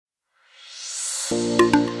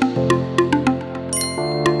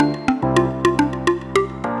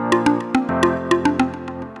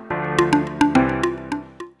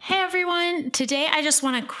Today, I just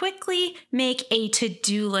want to quickly make a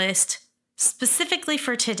to-do list specifically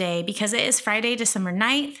for today because it is Friday, December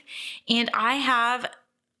 9th, and I have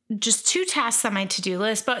just 2 tasks on my to-do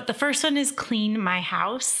list, but the first one is clean my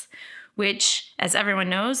house, which, as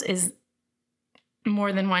everyone knows, is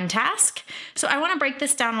more than one task. So I want to break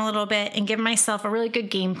this down a little bit and give myself a really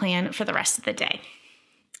good game plan for the rest of the day.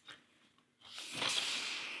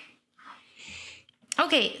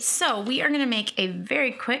 Okay, so we are going to make a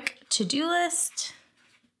very quick to-do list.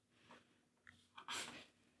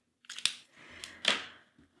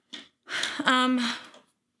 I'm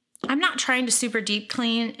not trying to super deep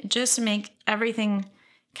clean, just to make everything,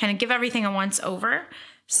 kind of give everything a once over.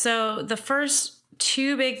 So the first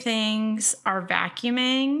 2 big things are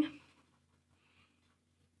vacuuming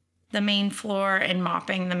the main floor and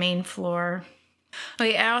mopping the main floor.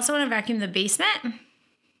 Okay, I also want to vacuum the basement.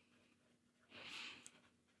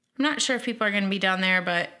 I'm not sure if people are going to be down there,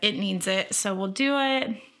 but it needs it, so we'll do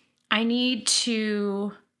it. I need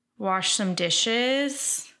to wash some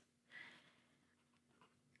dishes.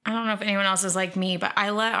 I don't know if anyone else is like me, but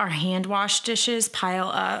I let our hand wash dishes pile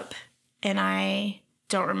up, and I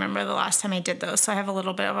don't remember the last time I did those, so I have a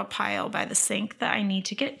little bit of a pile by the sink that I need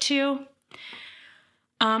to get to.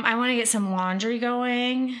 I want to get some laundry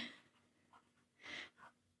going.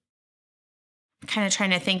 Kind of trying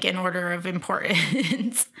to think in order of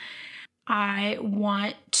importance. I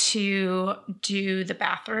want to do the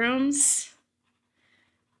bathrooms.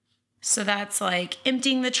 So that's like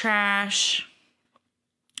emptying the trash,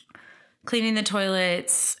 cleaning the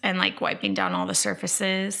toilets, and like wiping down all the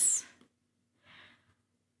surfaces.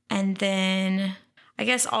 And then I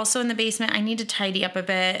guess also in the basement, I need to tidy up a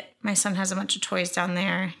bit. My son has a bunch of toys down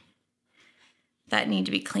there that need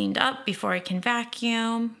to be cleaned up before I can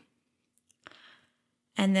vacuum.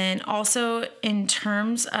 And then also in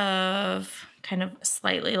terms of kind of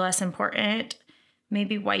slightly less important,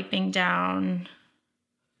 maybe wiping down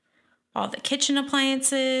all the kitchen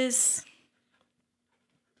appliances.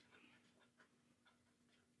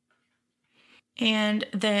 And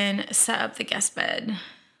then set up the guest bed.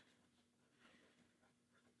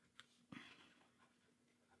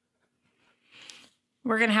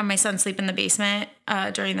 We're gonna have my son sleep in the basement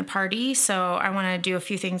during the party, so I wanna do a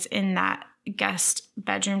few things in that guest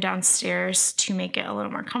bedroom downstairs to make it a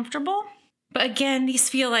little more comfortable. But again, these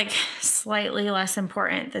feel like slightly less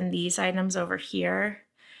important than these items over here.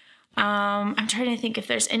 I'm trying to think if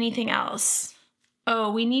there's anything else.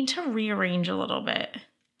 Oh, we need to rearrange a little bit.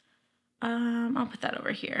 I'll put that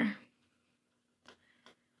over here.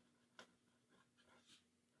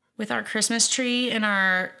 With our Christmas tree in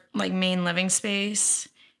our like main living space,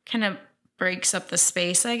 kind of breaks up the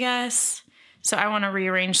space, I guess. So I want to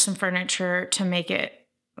rearrange some furniture to make it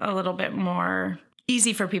a little bit more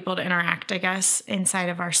easy for people to interact, I guess, inside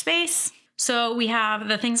of our space. So we have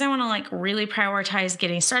the things I want to like really prioritize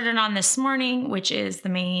getting started on this morning, which is the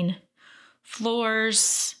main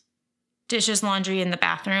floors, dishes, laundry, and the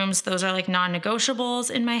bathrooms. Those are like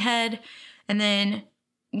non-negotiables in my head. And then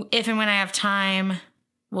if and when I have time,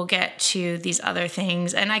 we'll get to these other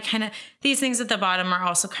things. And these things at the bottom are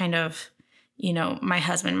also kind of, you know, my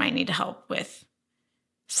husband might need to help with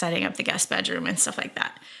setting up the guest bedroom and stuff like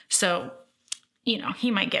that. So, you know,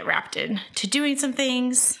 he might get wrapped into doing some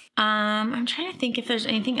things. I'm trying to think if there's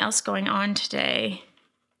anything else going on today.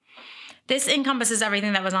 This encompasses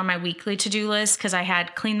everything that was on my weekly to-do list because I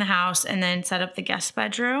had cleaned the house and then set up the guest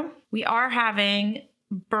bedroom. We are having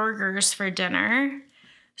burgers for dinner,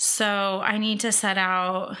 so I need to set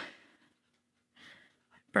out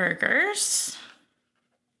burgers.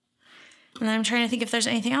 And then I'm trying to think if there's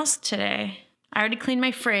anything else today. I already cleaned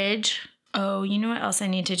my fridge. Oh, you know what else I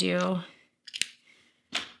need to do?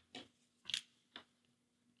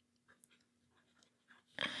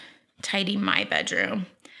 Tidy my bedroom.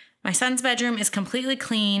 My son's bedroom is completely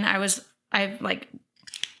clean. I like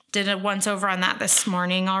did a once over on that this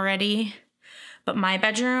morning already. But my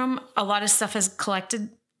bedroom, a lot of stuff is collected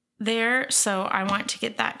there, so I want to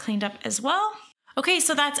get that cleaned up as well. Okay,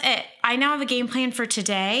 so that's it. I now have a game plan for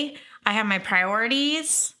today. I have my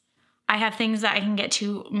priorities. I have things that I can get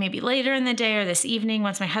to maybe later in the day or this evening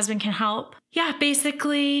once my husband can help. Yeah,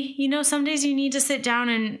 basically, you know, some days you need to sit down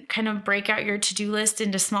and kind of break out your to-do list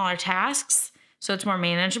into smaller tasks so it's more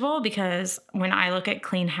manageable, because when I look at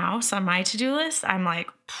clean house on my to-do list, I'm like,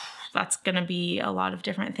 that's gonna be a lot of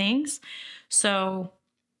different things. So,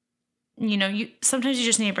 you know, sometimes you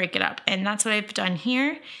just need to break it up, and that's what I've done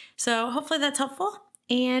here. So hopefully that's helpful,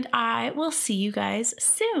 and I will see you guys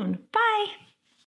soon. Bye.